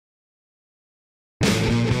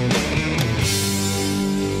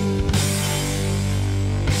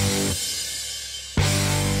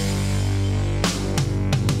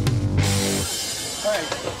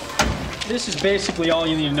This is basically all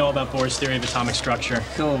you need to know about Bohr's theory of atomic structure.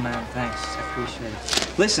 Cool, man. Thanks. I appreciate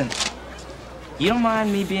it. Listen, you don't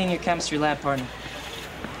mind me being your chemistry lab partner?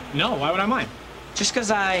 No, why would I mind? Just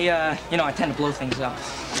because I tend to blow things up.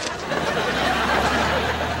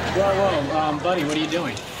 Whoa, buddy, what are you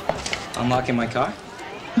doing? Unlocking my car?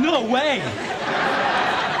 No way!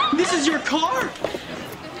 This is your car?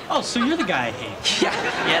 Oh, so you're the guy I hate.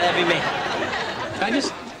 Yeah, that'd be me.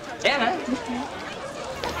 Yeah, man.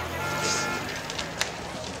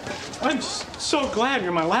 I'm so glad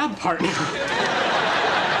you're my lab partner.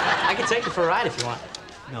 I can take you for a ride if you want.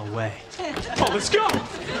 No way. Oh, let's go!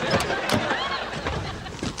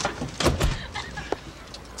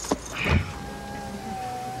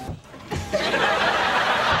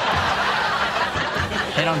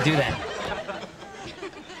 They don't do that.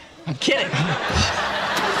 I'm kidding.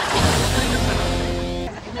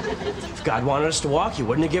 If God wanted us to walk, he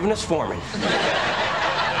wouldn't have given us foreman.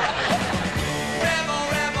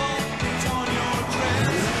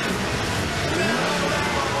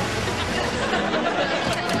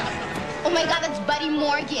 Oh my God, that's Buddy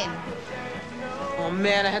Morgan. Oh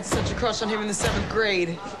man, I had such a crush on him in the 7th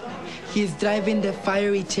grade. He's driving the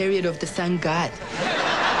fiery chariot of the sun god.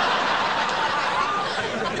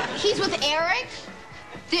 He's with Eric.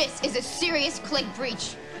 This is a serious click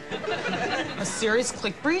breach. A serious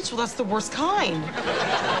clique breach? Well, that's the worst kind.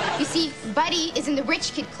 You see, Buddy is in the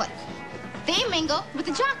rich kid clique. They mingle with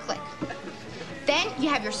the jock clique. Then you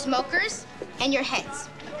have your smokers and your heads,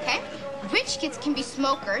 okay? Rich kids can be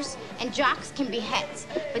smokers and jocks can be heads,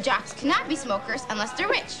 but jocks cannot be smokers unless they're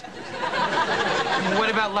rich. What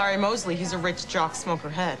about Larry Mosley? He's a rich jock smoker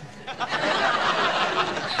head.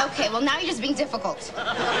 Okay, well now you're just being difficult.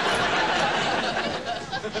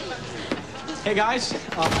 Hey, guys.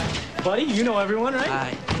 Buddy, you know everyone, right?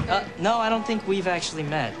 Hi. No, I don't think we've actually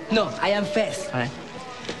met. No, I am Fez. Hi.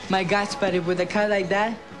 My gosh, buddy, with a car like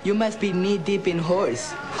that, you must be knee-deep in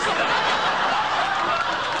horse.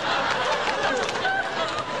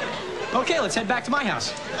 Okay, let's head back to my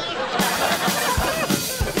house.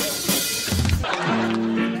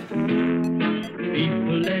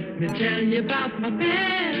 People, let me tell you about my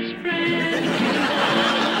best friend.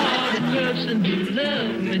 The person who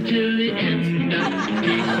loved me till the end.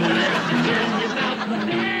 People, let me tell you about my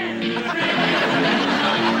best friend.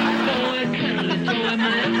 Boy, cuddly toy, my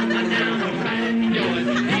up, my down, my pride and joy.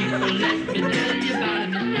 People, let me tell you about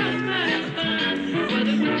him. It's not my fun.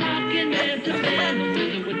 Whether we're talking man to man or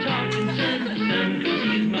whether we're talking son to son, 'cause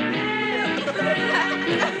he's my best friend.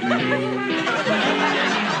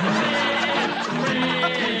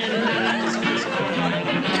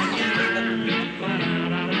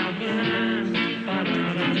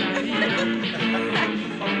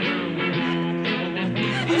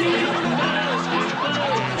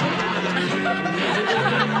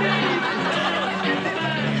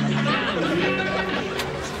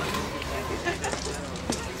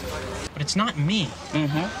 But it's not me.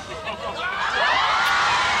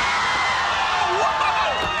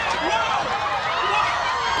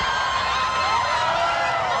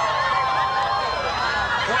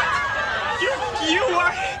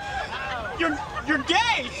 You're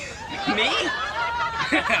gay! Me?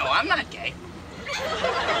 No, I'm not gay.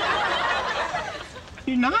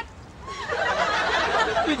 You're not?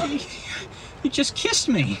 But you just kissed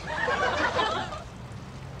me.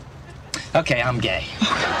 Okay, I'm gay.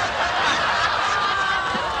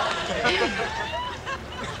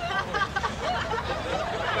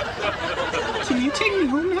 Can you take me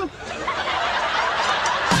home now?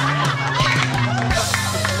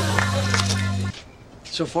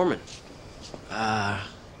 So, foreman,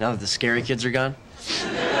 now that the scary kids are gone,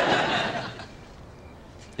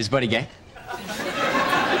 is Buddy gay?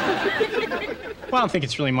 Well, I don't think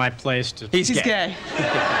it's really my place to... He's gay.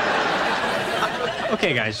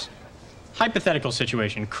 Okay, guys. Hypothetical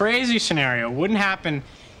situation. Crazy scenario. Wouldn't happen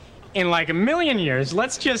in like a million years.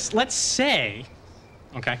 Let's say,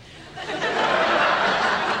 okay,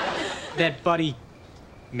 that Buddy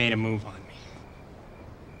made a move on me.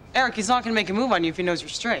 Eric, he's not gonna make a move on you if he knows you're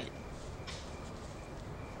straight.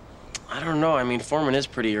 I don't know. I mean, foreman is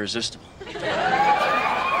pretty irresistible.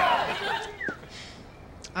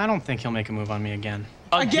 I don't think he'll make a move on me again.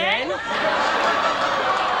 Again?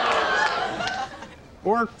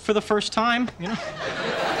 Or for the first time, you know.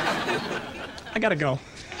 I gotta go.